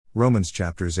Romans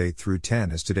chapters 8 through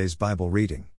 10 is today's Bible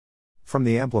reading. From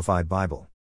the Amplified Bible.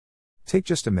 Take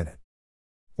just a minute.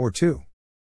 Or 2.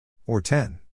 Or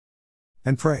 10.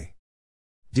 And pray.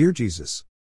 Dear Jesus,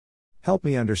 help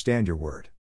me understand your word.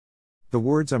 The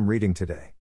words I'm reading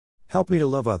today. Help me to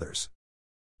love others.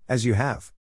 As you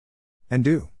have. And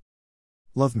do.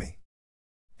 Love me.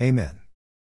 Amen.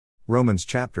 Romans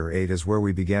chapter 8 is where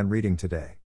we began reading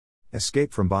today.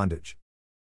 Escape from bondage.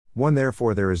 1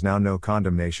 Therefore there is now no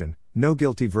condemnation, no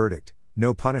guilty verdict,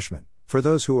 no punishment, for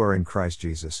those who are in Christ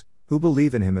Jesus, who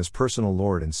believe in him as personal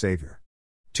Lord and Savior.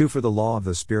 2 For the law of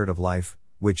the Spirit of life,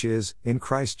 which is, in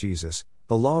Christ Jesus,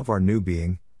 the law of our new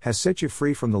being, has set you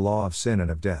free from the law of sin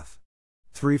and of death.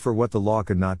 3 For what the law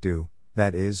could not do,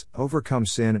 that is, overcome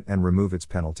sin and remove its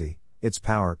penalty, its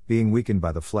power, being weakened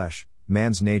by the flesh,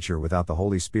 man's nature without the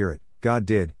Holy Spirit, God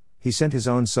did, he sent his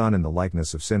own Son in the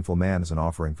likeness of sinful man as an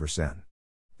offering for sin.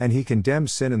 And he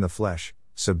condemned sin in the flesh,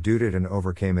 subdued it and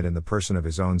overcame it in the person of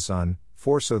his own Son,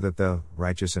 for so that the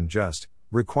righteous and just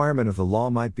requirement of the law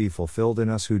might be fulfilled in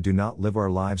us who do not live our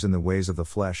lives in the ways of the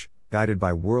flesh, guided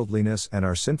by worldliness and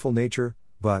our sinful nature,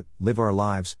 but live our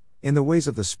lives in the ways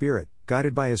of the Spirit,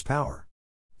 guided by his power.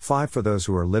 5 For those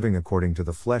who are living according to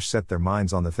the flesh set their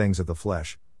minds on the things of the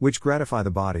flesh, which gratify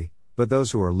the body, but those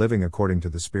who are living according to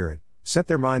the Spirit set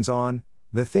their minds on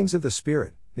the things of the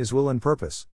Spirit, his will and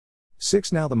purpose.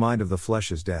 6 Now the mind of the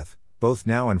flesh is death, both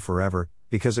now and forever,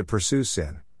 because it pursues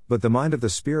sin, but the mind of the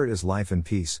Spirit is life and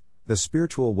peace, the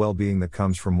spiritual well-being that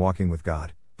comes from walking with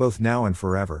God, both now and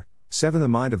forever. 7 The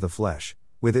mind of the flesh,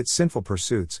 with its sinful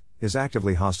pursuits, is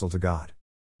actively hostile to God.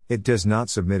 It does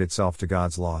not submit itself to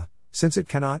God's law, since it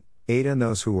cannot. 8 And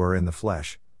those who are in the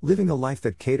flesh, living a life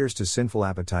that caters to sinful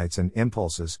appetites and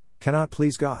impulses, cannot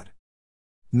please God.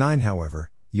 9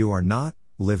 However, you are not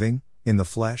living in the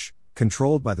flesh,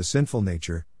 controlled by the sinful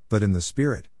nature, but in the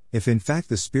Spirit, if in fact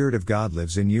the Spirit of God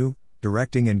lives in you,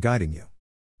 directing and guiding you.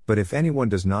 But if anyone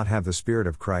does not have the Spirit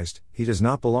of Christ, he does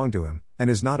not belong to him, and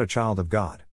is not a child of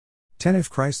God. 10 If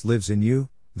Christ lives in you,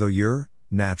 though your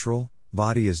natural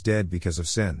body is dead because of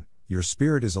sin, your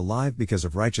spirit is alive because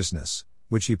of righteousness,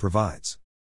 which he provides.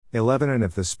 11 And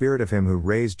if the Spirit of him who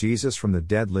raised Jesus from the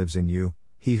dead lives in you,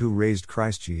 he who raised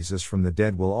Christ Jesus from the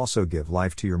dead will also give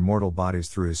life to your mortal bodies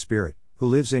through his Spirit, who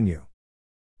lives in you.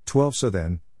 12 So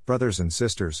then, brothers and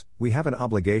sisters, we have an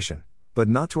obligation, but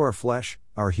not to our flesh,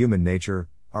 our human nature,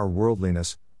 our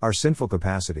worldliness, our sinful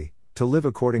capacity, to live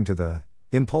according to the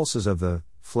impulses of the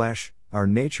flesh, our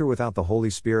nature without the Holy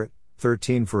Spirit.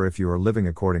 13 For if you are living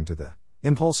according to the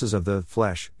impulses of the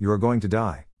flesh, you are going to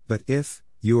die, but if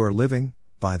you are living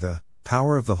by the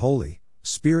power of the Holy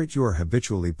Spirit, you are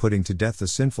habitually putting to death the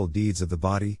sinful deeds of the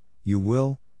body, you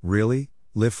will, really,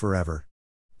 live forever.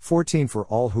 14 For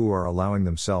all who are allowing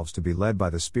themselves to be led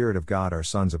by the Spirit of God are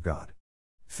sons of God.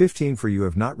 15 For you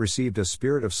have not received a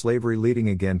spirit of slavery leading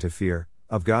again to fear,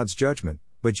 of God's judgment,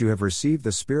 but you have received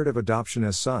the Spirit of adoption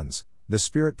as sons, the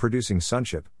Spirit producing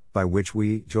sonship, by which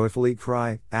we joyfully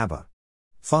cry, Abba,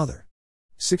 Father.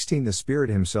 16 The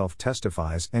Spirit himself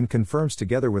testifies and confirms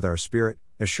together with our spirit,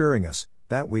 assuring us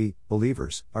that we,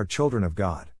 believers, are children of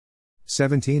God.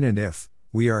 17 And if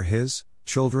we are his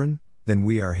children, then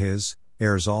we are his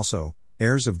heirs also,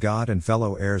 heirs of God and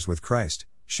fellow heirs with Christ,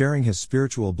 sharing his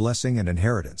spiritual blessing and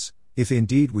inheritance, if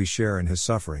indeed we share in his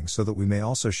suffering so that we may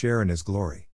also share in his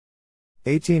glory.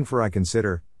 18 For I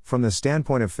consider, from the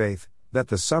standpoint of faith, that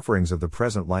the sufferings of the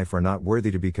present life are not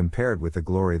worthy to be compared with the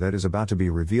glory that is about to be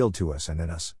revealed to us and in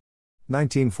us.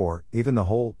 19 For even the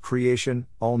whole creation,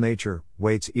 all nature,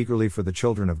 waits eagerly for the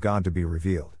children of God to be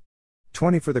revealed.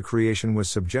 20 For the creation was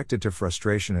subjected to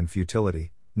frustration and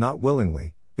futility, not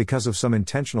willingly, because of some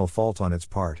intentional fault on its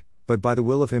part, but by the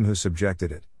will of him who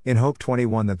subjected it, in hope.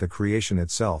 21 That the creation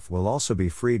itself will also be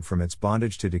freed from its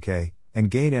bondage to decay,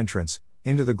 and gain entrance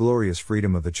into the glorious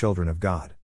freedom of the children of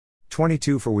God.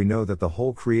 22 For we know that the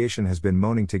whole creation has been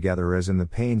moaning together as in the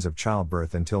pains of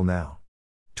childbirth until now.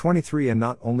 23 And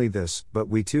not only this, but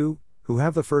we too, who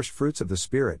have the first fruits of the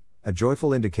Spirit, a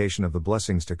joyful indication of the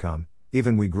blessings to come,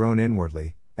 even we groan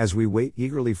inwardly, as we wait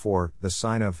eagerly for the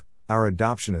sign of our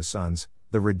adoption as sons,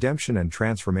 the redemption and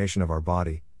transformation of our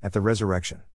body, at the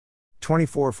resurrection.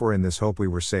 24 For in this hope we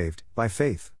were saved, by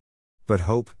faith. But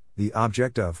hope, the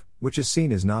object of which is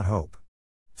seen, is not hope.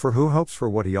 For who hopes for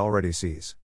what he already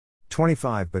sees?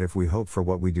 25 But if we hope for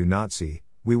what we do not see,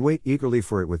 we wait eagerly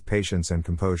for it with patience and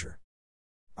composure.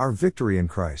 Our victory in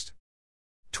Christ.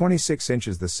 26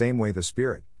 Inches the same way the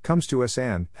Spirit comes to us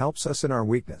and helps us in our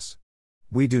weakness.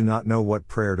 We do not know what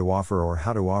prayer to offer or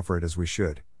how to offer it as we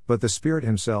should, but the Spirit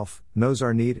himself knows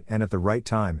our need and at the right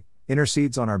time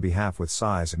intercedes on our behalf with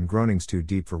sighs and groanings too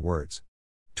deep for words.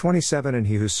 27 And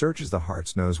he who searches the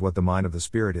hearts knows what the mind of the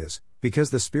Spirit is, because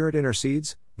the Spirit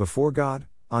intercedes, before God,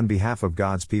 on behalf of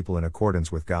God's people in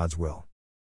accordance with God's will.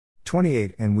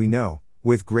 28 And we know,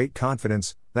 with great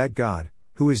confidence, that God,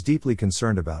 who is deeply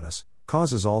concerned about us,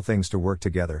 causes all things to work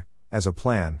together, as a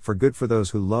plan for good for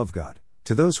those who love God,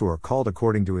 to those who are called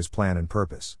according to his plan and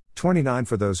purpose. 29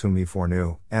 For those whom he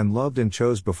foreknew, and loved and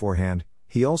chose beforehand,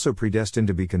 he also predestined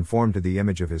to be conformed to the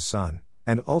image of his Son,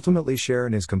 and ultimately share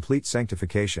in his complete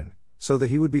sanctification, so that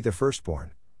he would be the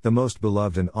firstborn, the most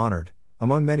beloved and honored,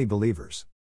 among many believers.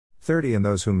 30 And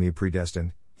those whom he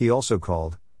predestined, he also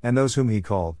called, and those whom he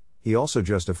called, he also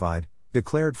justified,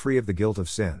 declared free of the guilt of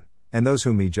sin, and those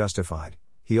whom he justified,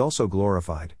 he also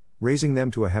glorified, raising them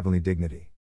to a heavenly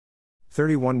dignity.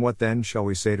 31 What then shall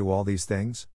we say to all these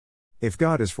things? If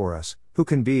God is for us, who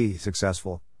can be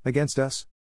successful against us?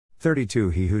 32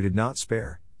 He who did not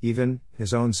spare, even,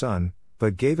 his own Son,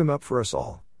 but gave him up for us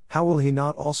all, how will he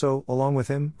not also, along with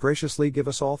him, graciously give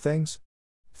us all things?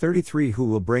 33 Who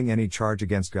will bring any charge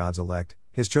against God's elect,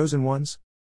 his chosen ones?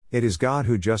 It is God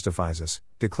who justifies us,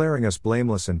 declaring us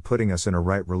blameless and putting us in a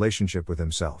right relationship with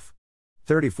himself.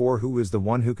 34 Who is the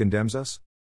one who condemns us?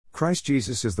 Christ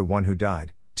Jesus is the one who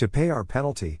died, to pay our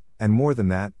penalty, and more than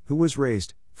that, who was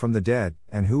raised from the dead,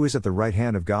 and who is at the right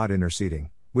hand of God interceding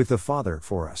with the Father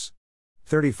for us.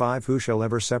 35 Who shall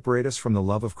ever separate us from the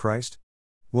love of Christ?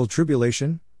 Will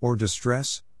tribulation, or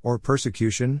distress, or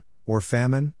persecution, or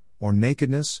famine, or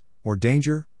nakedness, or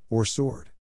danger, or sword?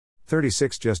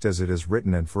 36 Just as it is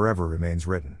written and forever remains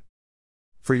written.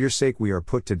 For your sake we are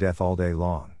put to death all day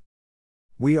long.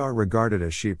 We are regarded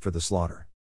as sheep for the slaughter.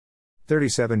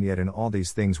 37 Yet in all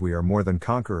these things we are more than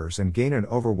conquerors and gain an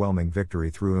overwhelming victory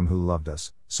through him who loved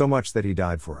us, so much that he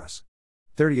died for us.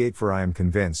 38 For I am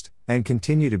convinced, and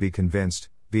continue to be convinced,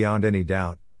 beyond any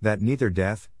doubt, that neither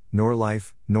death, nor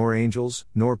life, nor angels,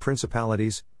 nor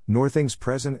principalities, nor things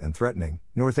present and threatening,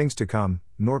 nor things to come,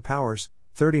 nor powers,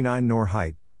 39 Nor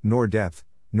height, nor depth,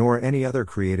 nor any other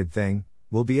created thing,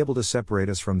 will be able to separate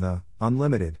us from the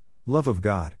unlimited love of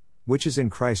God, which is in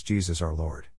Christ Jesus our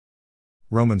Lord.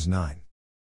 Romans 9.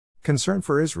 Concern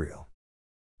for Israel.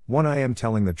 1 I am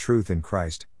telling the truth in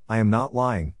Christ, I am not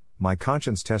lying, my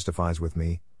conscience testifies with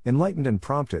me, enlightened and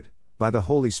prompted, by the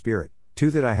Holy Spirit, 2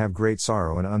 That I have great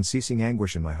sorrow and unceasing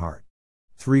anguish in my heart.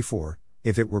 3 4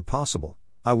 If it were possible,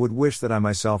 I would wish that I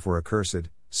myself were accursed,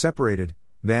 separated,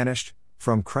 vanished,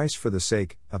 from Christ for the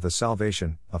sake of the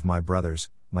salvation of my brothers,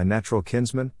 my natural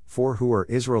kinsmen, 4 Who are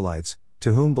Israelites,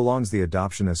 to whom belongs the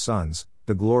adoption as sons,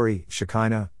 the glory,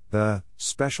 Shekinah, the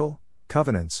special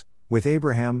covenants, with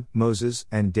Abraham, Moses,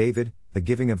 and David, the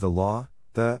giving of the law,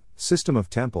 the system of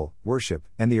temple worship,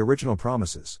 and the original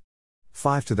promises.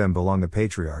 5 To them belong the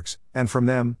patriarchs, and from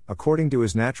them, according to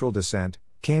his natural descent,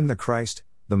 came the Christ,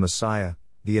 the Messiah,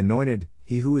 the Anointed,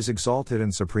 he who is exalted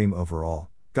and supreme over all,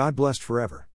 God blessed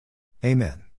forever.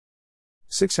 Amen.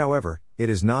 6 However, it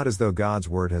is not as though God's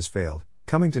word has failed,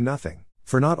 coming to nothing,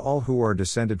 for not all who are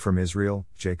descended from Israel,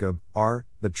 Jacob, are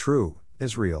the true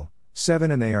Israel.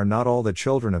 7 And they are not all the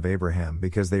children of Abraham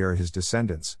because they are his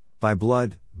descendants, by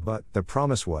blood, but the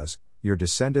promise was, your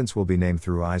descendants will be named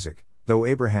through Isaac, though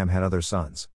Abraham had other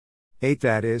sons. 8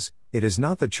 That is, it is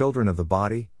not the children of the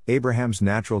body, Abraham's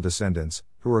natural descendants,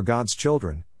 who are God's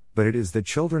children, but it is the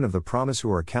children of the promise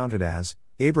who are counted as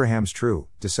Abraham's true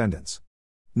descendants.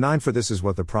 9 For this is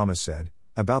what the promise said,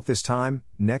 about this time,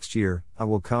 next year, I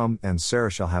will come and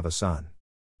Sarah shall have a son.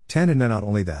 10 And not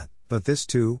only that, but this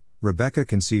too, Rebekah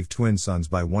conceived twin sons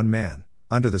by one man,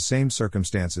 under the same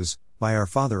circumstances, by our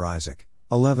father Isaac.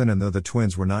 11 And though the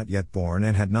twins were not yet born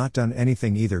and had not done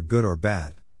anything either good or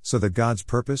bad, so that God's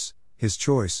purpose, his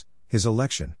choice, his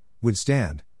election, would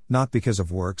stand, not because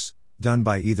of works, done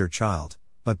by either child,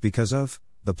 but because of,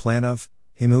 the plan of,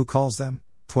 him who calls them.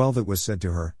 12 It was said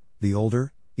to her, the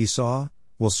older, Esau,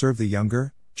 will serve the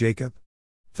younger, Jacob.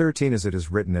 13 As it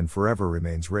is written and forever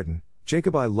remains written,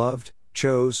 Jacob I loved,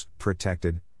 chose,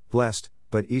 protected, blessed,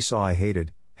 but Esau I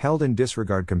hated, held in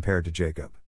disregard compared to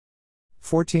Jacob.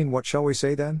 14 What shall we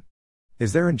say then?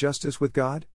 Is there injustice with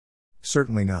God?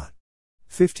 Certainly not.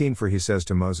 15 For he says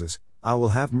to Moses, I will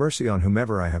have mercy on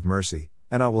whomever I have mercy,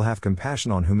 and I will have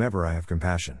compassion on whomever I have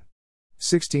compassion.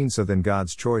 16 So then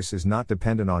God's choice is not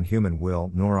dependent on human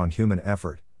will nor on human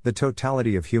effort, the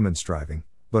totality of human striving,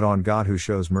 but on God who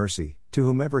shows mercy, to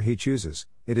whomever he chooses,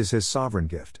 it is his sovereign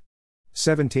gift.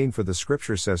 17 For the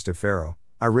scripture says to Pharaoh,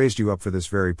 I raised you up for this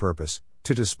very purpose,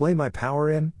 to display my power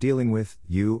in dealing with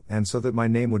you, and so that my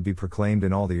name would be proclaimed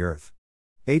in all the earth.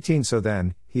 18 So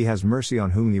then, he has mercy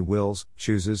on whom he wills,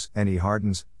 chooses, and he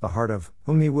hardens the heart of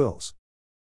whom he wills.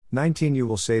 19 You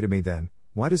will say to me then,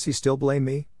 why does he still blame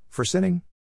me for sinning?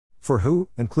 For who,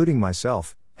 including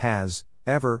myself, has,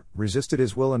 ever, resisted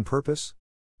his will and purpose?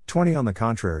 20 On the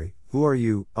contrary, who are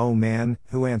you, O man,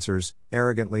 who answers,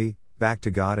 arrogantly, back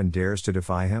to God and dares to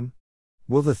defy him?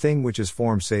 Will the thing which is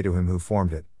formed say to him who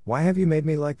formed it, Why have you made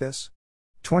me like this?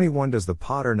 21 Does the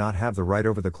potter not have the right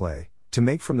over the clay, to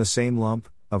make from the same lump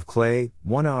of clay,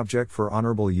 one object for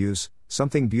honorable use,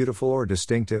 something beautiful or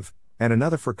distinctive, and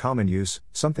another for common use,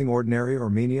 something ordinary or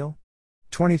menial?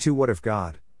 22 What if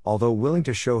God, although willing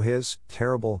to show his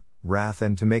terrible wrath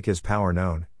and to make his power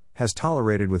known, has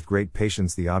tolerated with great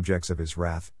patience the objects of his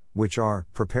wrath, which are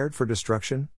prepared for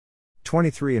destruction?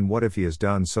 23 And what if he has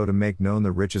done so to make known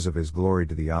the riches of his glory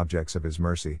to the objects of his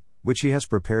mercy, which he has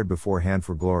prepared beforehand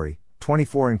for glory?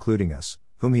 24 Including us,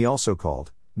 whom he also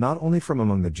called, not only from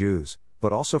among the Jews,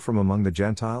 but also from among the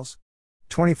Gentiles?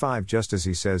 25 Just as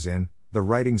he says in the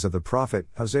writings of the prophet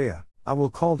Hosea, I will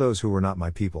call those who were not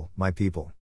my people,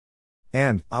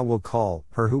 and I will call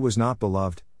her who was not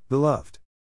beloved, beloved.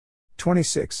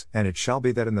 26 And it shall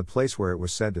be that in the place where it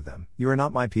was said to them, You are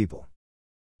not my people,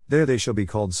 there they shall be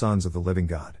called sons of the living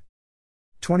God.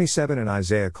 27 And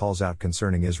Isaiah calls out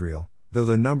concerning Israel, Though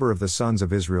the number of the sons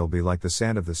of Israel be like the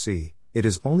sand of the sea, it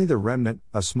is only the remnant,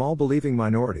 a small believing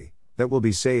minority, that will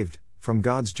be saved from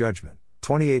God's judgment.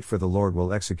 28 For the Lord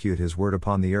will execute his word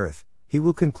upon the earth, he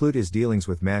will conclude his dealings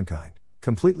with mankind,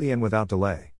 completely and without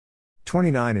delay.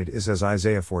 29 It is as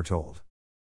Isaiah foretold.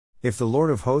 If the Lord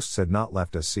of hosts had not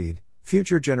left us seed,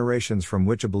 future generations from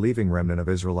which a believing remnant of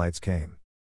Israelites came,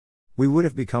 we would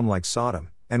have become like Sodom,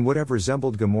 and would have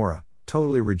resembled Gomorrah,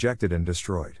 totally rejected and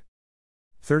destroyed.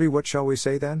 30 What shall we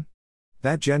say then?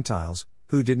 That Gentiles,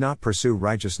 who did not pursue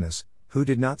righteousness, who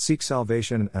did not seek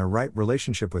salvation and a right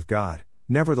relationship with God,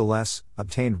 nevertheless,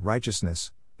 obtained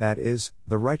righteousness, that is,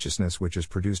 the righteousness which is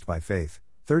produced by faith.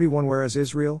 31 Whereas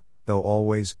Israel, though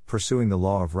always pursuing the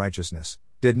law of righteousness,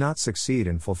 did not succeed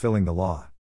in fulfilling the law.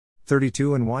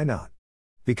 32 And why not?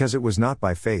 Because it was not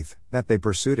by faith that they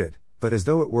pursued it, but as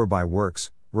though it were by works,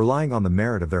 relying on the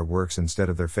merit of their works instead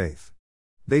of their faith.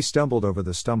 They stumbled over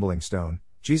the stumbling stone,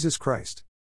 Jesus Christ.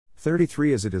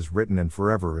 33 As it is written and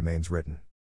forever remains written.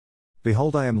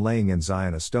 Behold, I am laying in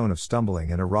Zion a stone of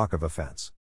stumbling and a rock of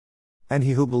offense. And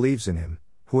he who believes in him,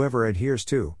 whoever adheres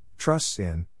to, trusts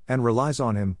in, and relies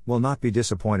on him, will not be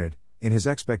disappointed in his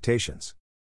expectations.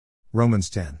 Romans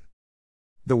 10.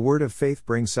 The word of faith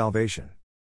brings salvation.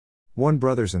 1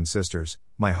 Brothers and sisters,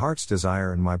 my heart's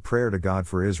desire and my prayer to God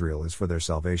for Israel is for their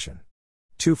salvation.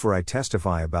 2 For I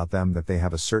testify about them that they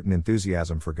have a certain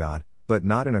enthusiasm for God, but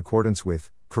not in accordance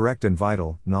with correct and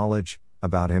vital knowledge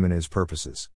about him and his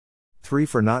purposes. 3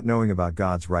 For not knowing about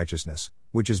God's righteousness,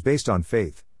 which is based on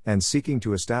faith, and seeking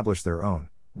to establish their own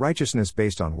righteousness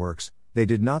based on works, they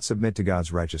did not submit to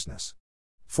God's righteousness.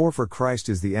 4 For Christ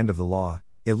is the end of the law,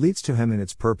 it leads to him and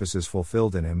its purpose is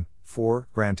fulfilled in him, 4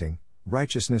 Granting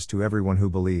righteousness to everyone who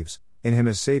believes in him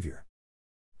as Savior.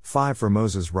 5 For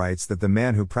Moses writes that the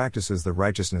man who practices the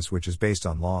righteousness which is based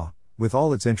on law, with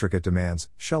all its intricate demands,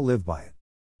 shall live by it.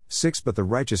 6 But the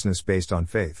righteousness based on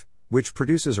faith, which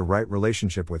produces a right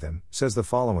relationship with him, says the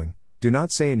following, Do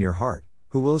not say in your heart,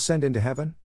 Who will ascend into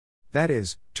heaven? That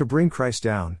is, to bring Christ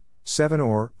down. 7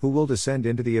 Or, who will descend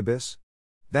into the abyss?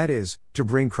 That is, to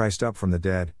bring Christ up from the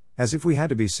dead, as if we had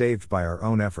to be saved by our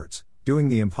own efforts, doing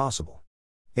the impossible.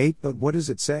 8 But what does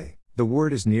it say? The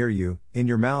word is near you, in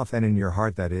your mouth and in your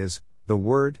heart, that is, the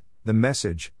word, the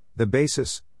message, the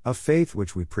basis of faith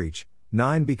which we preach.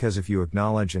 9 Because if you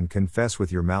acknowledge and confess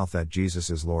with your mouth that Jesus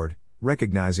is Lord,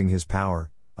 recognizing his power,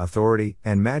 authority,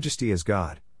 and majesty as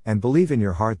God, and believe in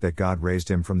your heart that God raised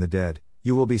him from the dead,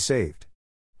 you will be saved.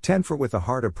 10 For with the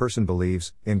heart a person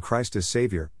believes in Christ as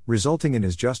Savior, resulting in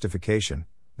his justification,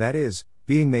 that is,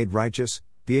 being made righteous,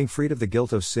 being freed of the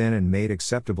guilt of sin and made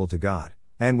acceptable to God,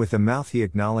 and with the mouth he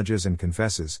acknowledges and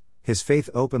confesses his faith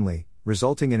openly,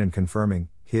 resulting in and confirming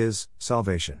his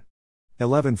salvation.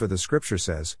 11 For the scripture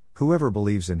says, Whoever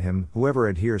believes in him, whoever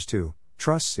adheres to,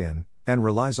 trusts in, and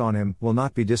relies on him, will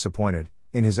not be disappointed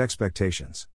in his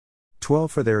expectations.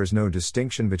 12 For there is no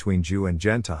distinction between Jew and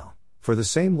Gentile, for the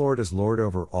same Lord is Lord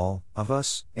over all of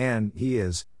us, and he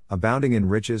is abounding in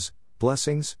riches,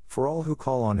 blessings, for all who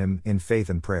call on him in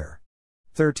faith and prayer.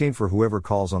 13 For whoever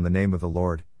calls on the name of the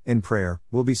Lord in prayer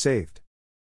will be saved.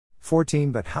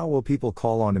 14 But how will people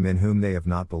call on him in whom they have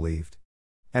not believed?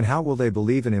 And how will they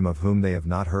believe in him of whom they have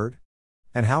not heard?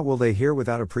 And how will they hear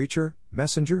without a preacher,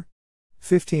 messenger?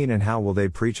 15 And how will they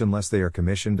preach unless they are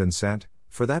commissioned and sent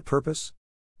for that purpose?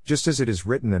 Just as it is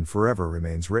written and forever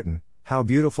remains written, how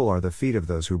beautiful are the feet of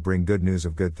those who bring good news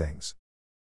of good things.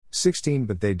 16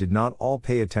 But they did not all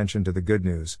pay attention to the good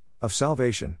news of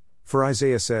salvation, for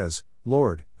Isaiah says,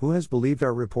 Lord, who has believed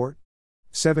our report?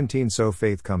 17 So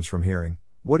faith comes from hearing,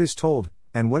 what is told,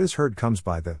 and what is heard comes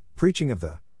by the preaching of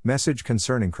the message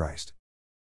concerning Christ.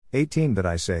 18 But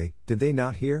I say, did they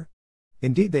not hear?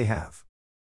 Indeed they have.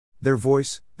 Their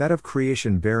voice, that of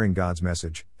creation bearing God's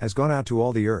message, has gone out to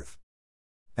all the earth,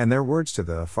 and their words to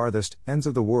the farthest ends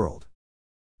of the world.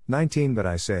 19 But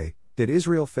I say, did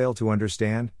Israel fail to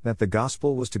understand that the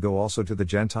gospel was to go also to the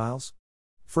Gentiles?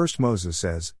 First Moses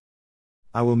says,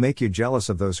 I will make you jealous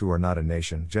of those who are not a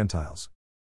nation, Gentiles.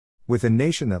 With a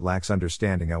nation that lacks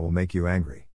understanding I will make you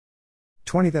angry.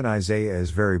 20 Then Isaiah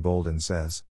is very bold and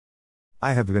says,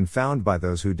 I have been found by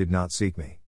those who did not seek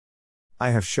me.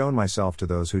 I have shown myself to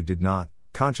those who did not,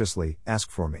 consciously, ask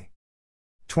for me.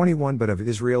 21 But of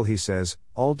Israel he says,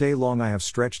 all day long I have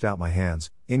stretched out my hands,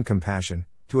 in compassion,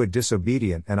 to a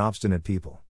disobedient and obstinate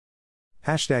people.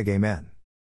 #Amen.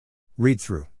 Read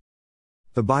through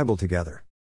the Bible together.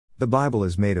 The Bible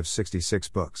is made of 66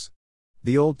 books.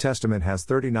 The Old Testament has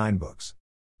 39 books.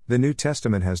 The New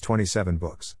Testament has 27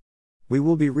 books. We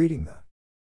will be reading the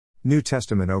New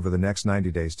Testament over the next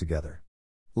 90 days together.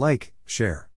 Like,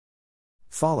 share,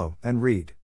 follow, and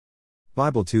read.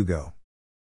 Bible to go.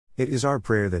 It is our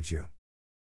prayer that you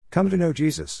come to know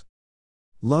Jesus,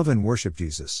 love and worship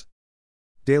Jesus,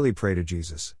 daily pray to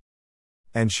Jesus,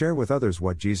 and share with others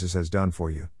what Jesus has done for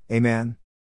you. Amen.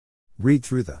 Read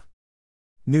through the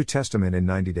New Testament in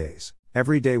 90 days,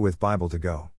 every day with Bible to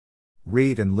go.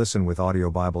 Read and listen with audio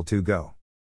Bible to go.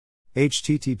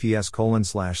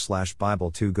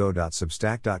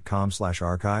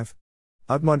 https://bible2go.substack.com/archive.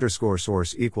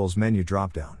 UDM_source equals menu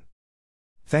dropdown.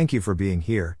 Thank you for being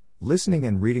here, listening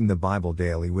and reading the Bible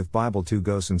daily with Bible to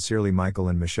go. Sincerely, Michael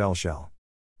and Michelle Shell.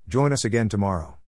 Join us again tomorrow.